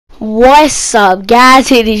What's up,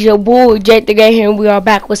 guys? It is your boy Jake the Great here, and we are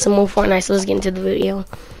back with some more Fortnite. So let's get into the video.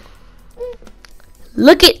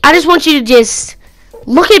 I just want you to just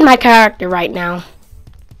look at my character right now.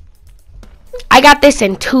 I got this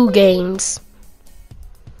in 2 games.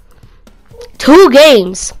 2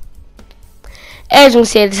 games. As you can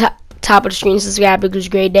see at the top of the screen, subscribe because it's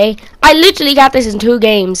a great day. I literally got this in 2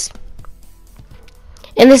 games.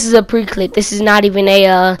 And this is a pre-clip. This is not even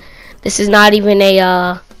a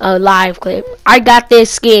live clip. I got this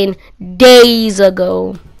skin days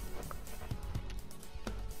ago.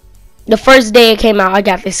 The first day it came out, I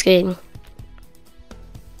got this skin.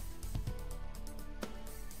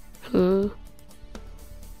 Man,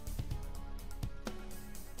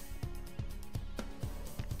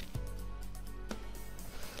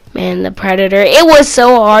 the Predator. It was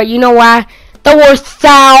so hard. You know why? There were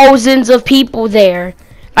thousands of people there.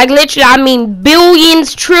 Like, literally, I mean,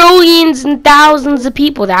 billions, trillions, and thousands of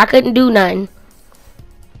people there. I couldn't do nothing.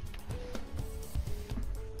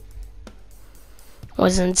 It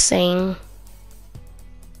was insane.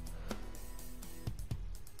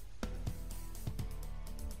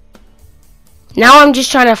 Now I'm just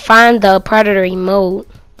trying to find the Predator emote.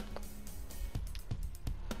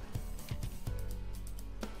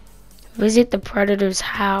 Visit the Predator's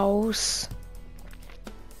house.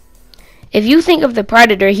 If you think of the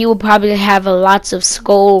Predator, he will probably have lots of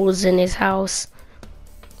skulls in his house.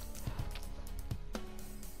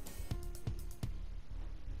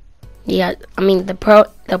 Yeah, I mean the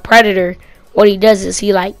Predator, what he does is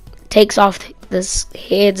he like takes off the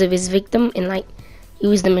heads of his victim and like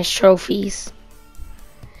use them as trophies.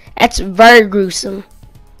 That's very gruesome.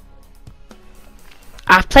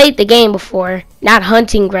 I've played the game before, not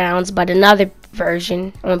Hunting Grounds, but another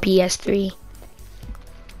version on PS3.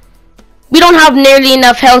 We don't have nearly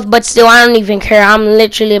enough health, but still, I don't even care. I'm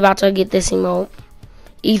literally about to get this emote.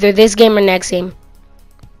 Either this game or next game.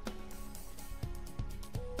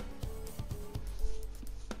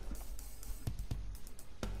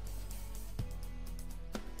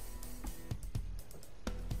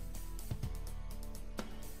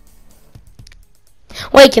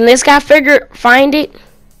 Wait, can this guy find it?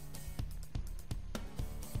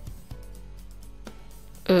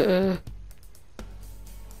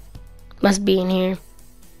 Must be in here.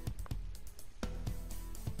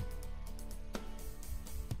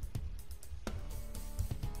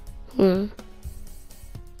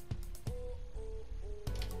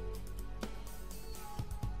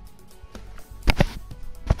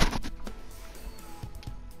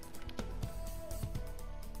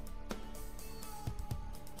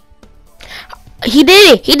 He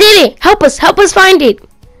did it! He did it! Help us find it!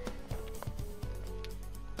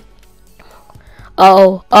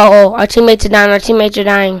 Our teammates are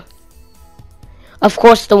dying. Of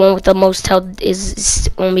course, the one with the most health is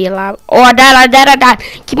gonna be alive. Oh, I died.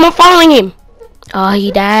 Keep on following him. Oh,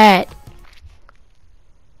 he died.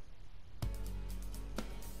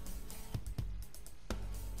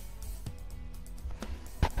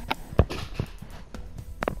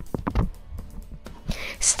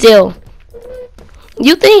 Still,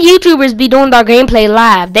 you think YouTubers be doing their gameplay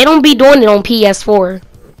live? They don't be doing it on PS4.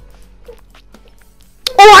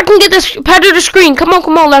 Oh, I can get this Predator screen. Come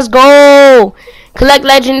on, let's go. Collect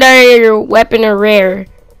legendary weapon or rare.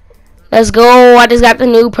 Let's go. I just got the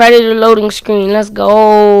new Predator loading screen. Let's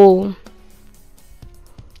go.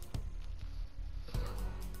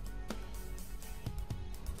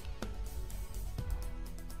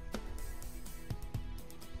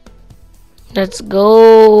 Let's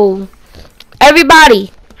go.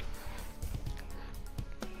 Everybody.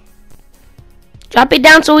 Drop it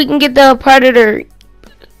down so we can get the Predator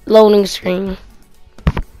loading screen.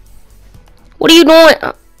 What are you doing?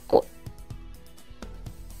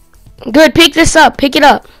 Good, pick this up. Pick it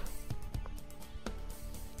up.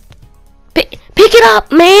 Pick it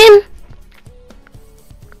up, man.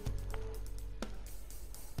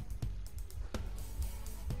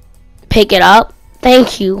 Pick it up.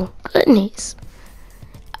 Thank you. Goodness.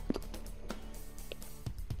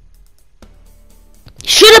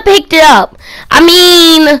 Should have picked it up. I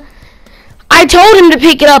mean, I told him to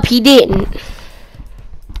pick it up. He didn't.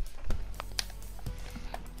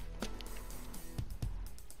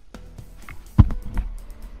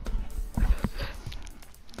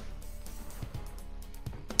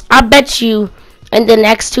 I bet you in the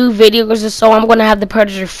next 2 videos or so, I'm going to have the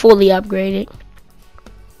Predator fully upgraded.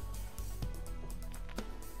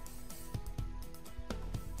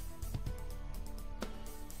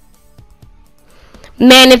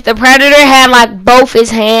 Man, if the Predator had like both his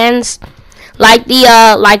hands, like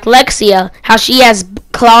like Lexia, how she has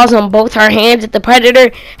claws on both her hands. If the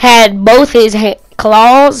Predator had both his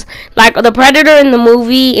claws. Like the Predator in the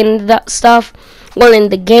movie and the stuff. Well, in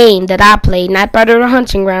the game that I played, not Predator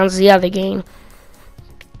Hunting Grounds, the other game.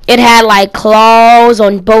 It had like claws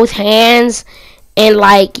on both hands, and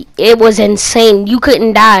like it was insane. You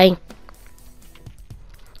couldn't die.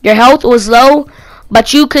 Your health was low,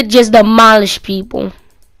 but you could just demolish people.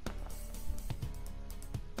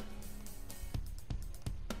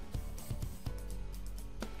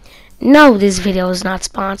 No, this video is not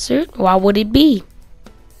sponsored. Why would it be?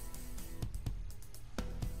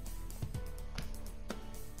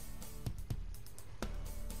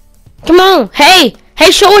 Come on. Hey,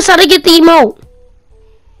 show us how to get the emote.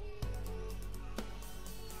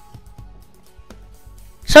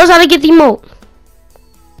 Show us how to get the emote.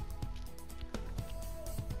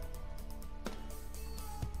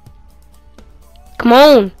 Come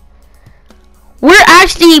on. We're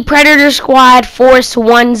actually Predator Squad Force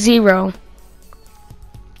 10.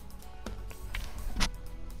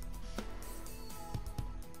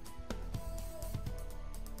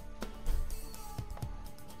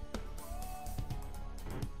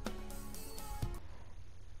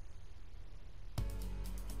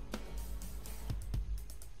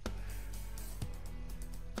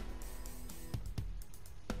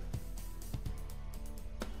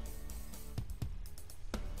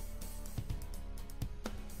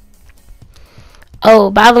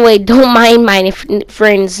 Oh, by the way, don't mind my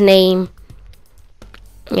friend's name.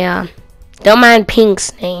 Yeah. Don't mind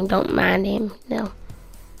Pink's name. Don't mind him. No.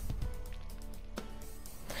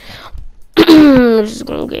 I'm just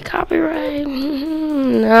gonna get copyright.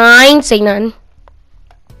 No, I ain't say nothing.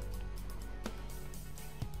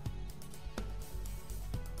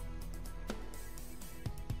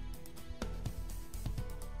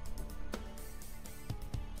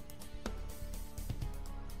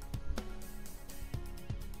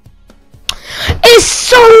 As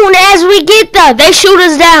soon as we get there, they shoot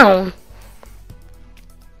us down.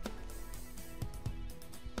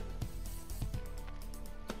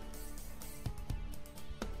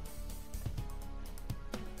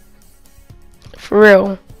 For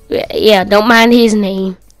real. Yeah, don't mind his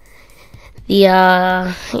name.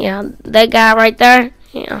 Yeah, that guy right there.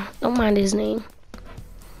 Yeah, don't mind his name.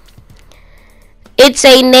 It's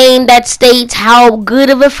a name that states how good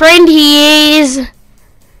of a friend he is.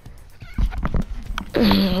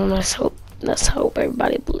 Let's hope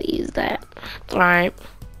everybody believes that. Alright.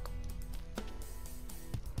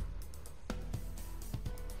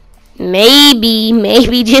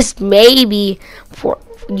 Maybe, just maybe, for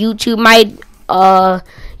YouTube might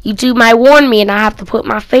warn me and I have to put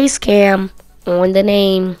my face cam on the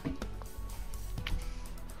name.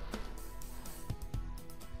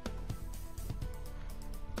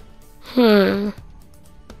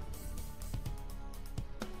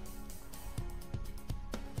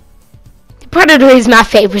 Predator is my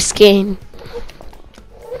favorite skin.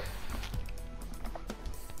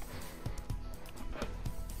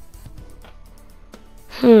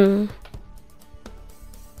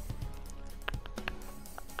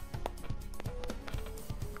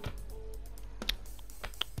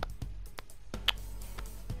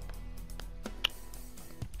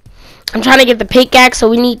 I'm trying to get the pickaxe, so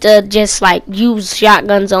we need to just like use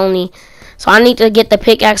shotguns only. So I need to get the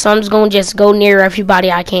pickaxe, so I'm just gonna go near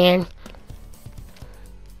everybody I can.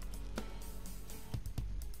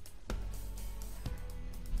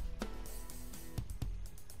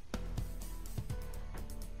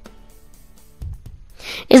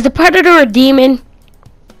 Is the Predator a demon?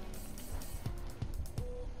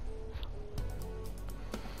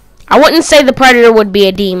 I wouldn't say the Predator would be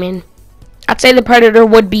a demon. I'd say the Predator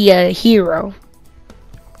would be a hero.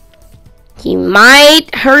 He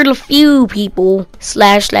might hurt a few people,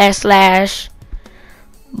 slash.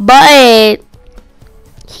 But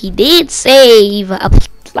he did save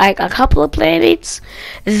like a couple of planets.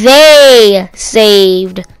 They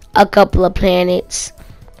saved a couple of planets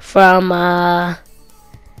from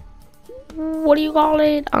what do you call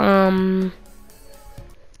it?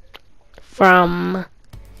 From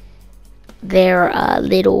their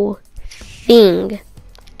little thing,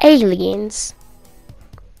 aliens.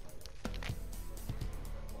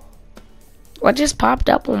 What just popped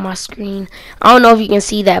up on my screen? I don't know if you can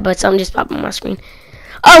see that, but something just popped on my screen.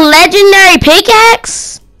 A legendary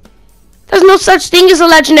pickaxe? There's no such thing as a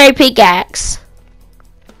legendary pickaxe.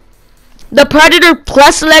 The Predator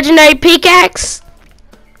plus legendary pickaxe?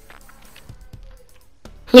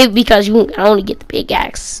 Yeah, because you can only get the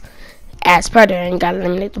pickaxe as Predator and gotta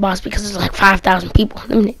eliminate the boss because there's like 5,000 people.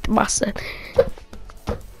 Eliminate the boss.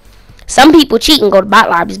 Some people cheat and go to bot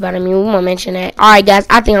lobbies, but I mean, we won't mention that. Alright, guys,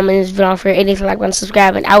 I think I'm in this video for 80 to like, 1,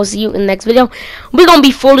 subscribe, and I will see you in the next video. We're going to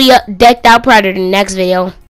be fully decked out prior to the next video.